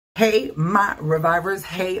Hey, my revivers.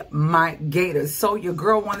 Hey, my gators. So your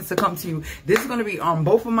girl wanted to come to you. This is going to be on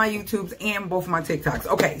both of my YouTubes and both of my TikToks.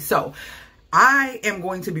 Okay, so I am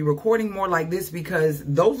going to be recording more like this because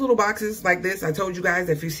those little boxes like this, I told you guys,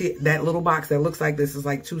 if you see that little box that looks like this is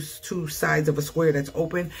like two sides of a square that's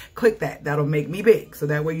open, click that. That'll make me big. So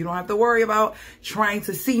that way you don't have to worry about trying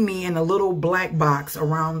to see me in a little black box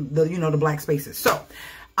around the, the black spaces. So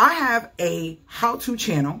I have a how-to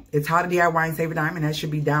channel. It's How to DIY and Save a Dime, and that should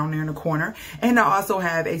be down there in the corner. And I also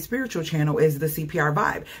have a spiritual channel, is the CPR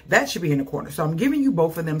Vibe. That should be in the corner. So I'm giving you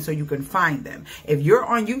both of them so you can find them. If you're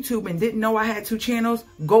on YouTube and didn't know I had two channels,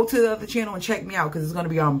 go to the other channel and check me out because it's going to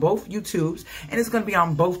be on both YouTubes and it's going to be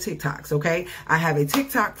on both TikToks, okay? I have a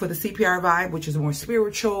TikTok for the CPR Vibe, which is more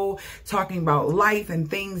spiritual, talking about life and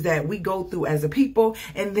things that we go through as a people.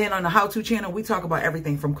 And then on the how-to channel, we talk about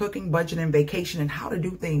everything from cooking, budgeting, vacation, and how to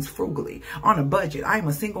do things frugally on a budget. I am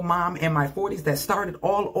a single mom in my 40s that started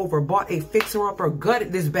all over, bought a fixer-upper,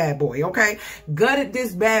 gutted this bad boy, okay? Gutted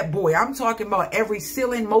this bad boy. I'm talking about every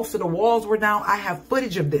ceiling, most of the walls were down. I have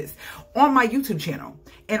footage of this on my YouTube channel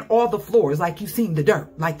and all the floors, like you seen the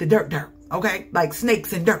dirt, like the dirt, okay? Like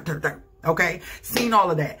snakes and dirt, okay? Seen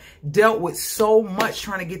all of that. Dealt with so much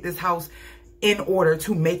trying to get this house in order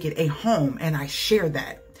to make it a home, and I share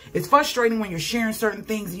that. It's frustrating when you're sharing certain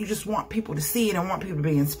things and you just want people to see it and want people to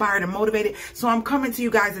be inspired and motivated. So I'm coming to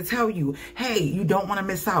you guys to tell you, hey, you don't want to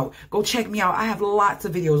miss out. Go check me out. I have lots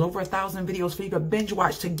of videos, over 1,000 videos for you to binge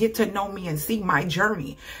watch to get to know me and see my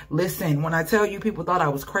journey. Listen, when I tell you people thought I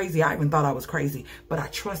was crazy, I even thought I was crazy, but I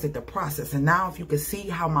trusted the process. And now if you can see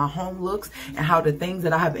how my home looks and how the things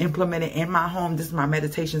that I have implemented in my home, this is my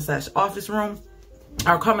meditation/office room,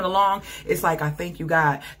 are coming along. It's like, I thank you,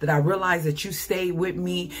 God, that I realized that you stayed with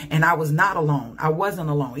me and I was not alone. I wasn't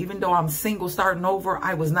alone. Even though I'm single starting over,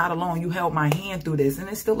 I was not alone. You held my hand through this, and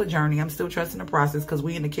it's still a journey. I'm still trusting the process because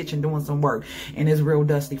we in the kitchen doing some work and it's real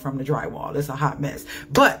dusty from the drywall. It's a hot mess.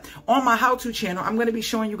 But on my how-to channel, I'm going to be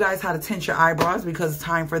showing you guys how to tint your eyebrows because it's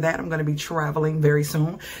time for that. I'm going to be traveling very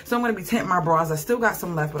soon. So I'm going to be tinting my brows. I still got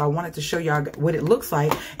some left, but I wanted to show y'all what it looks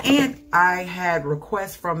like. And I had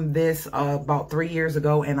requests from this about 3 years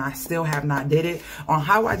ago, and I still have not did it, on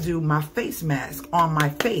how I do my face mask on my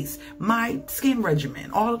face, my skin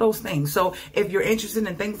regimen, all of those things. So if you're interested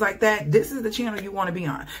in things like that, this is the channel you want to be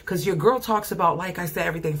on, because your girl talks about, like I said,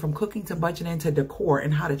 everything from cooking to budgeting to decor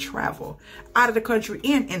and how to travel out of the country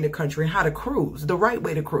and in the country and how to cruise, the right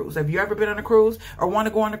way to cruise. Have you ever been on a cruise or want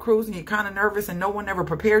to go on a cruise and you're kind of nervous and no one ever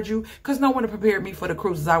prepared you? Because no one prepared me for the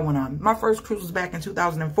cruises I went on. My first cruise was back in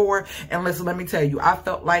 2004, and listen, let me tell you, I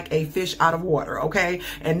felt like a fish out of water, okay?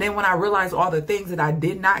 And then when I realized all the things that I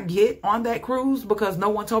did not get on that cruise because no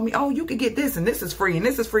one told me, oh, you could get this and this is free and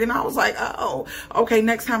this is free. And I was like, oh, okay,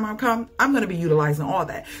 next time I come, I'm going to be utilizing all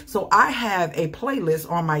that. So I have a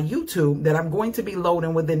playlist on my YouTube that I'm going to be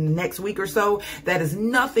loading within the next week or so that is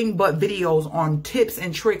nothing but videos on tips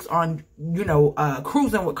and tricks on,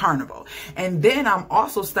 cruising with Carnival. And then I'm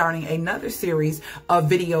also starting another series of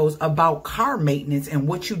videos about car maintenance and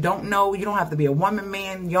what you don't know. You don't have to be a woman,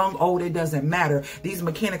 man, young, old, it doesn't matter. These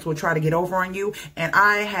mechanics will try to get over on you. And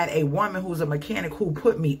I had a woman who's a mechanic who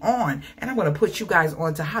put me on, and I'm going to put you guys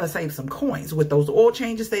on to how to save some coins with those oil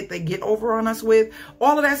changes that they get over on us with,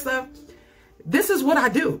 all of that stuff. This is what I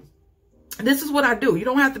do. This is what I do. You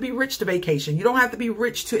don't have to be rich to vacation. You don't have to be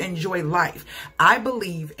rich to enjoy life. I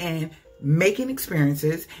believe in making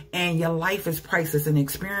experiences, and your life is priceless, and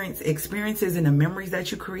experiences and the memories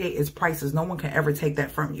that you create is priceless. No one can ever take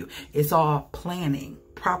that from you. It's all planning,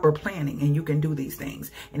 proper planning, and you can do these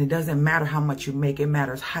things. And it doesn't matter how much you make. It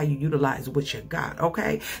matters how you utilize what you got,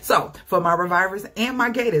 okay? So for my revivers and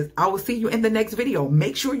my gators, I will see you in the next video.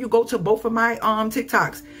 Make sure you go to both of my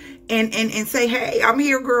TikToks and say, hey, I'm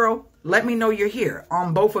here, girl. Let me know you're here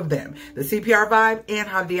on both of them, the CPR Vibe and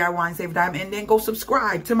How to DIY and Save a Dime. And then go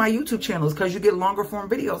subscribe to my YouTube channels because you get longer form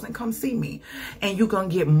videos, and come see me. And you're going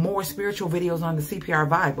to get more spiritual videos on the CPR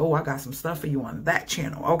Vibe. Oh, I got some stuff for you on that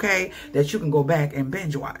channel, okay, that you can go back and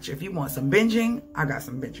binge watch. If you want some binging, I got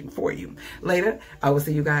some binging for you. Later, I will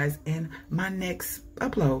see you guys in my next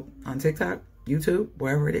upload on TikTok, YouTube,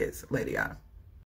 wherever it is. Later, y'all.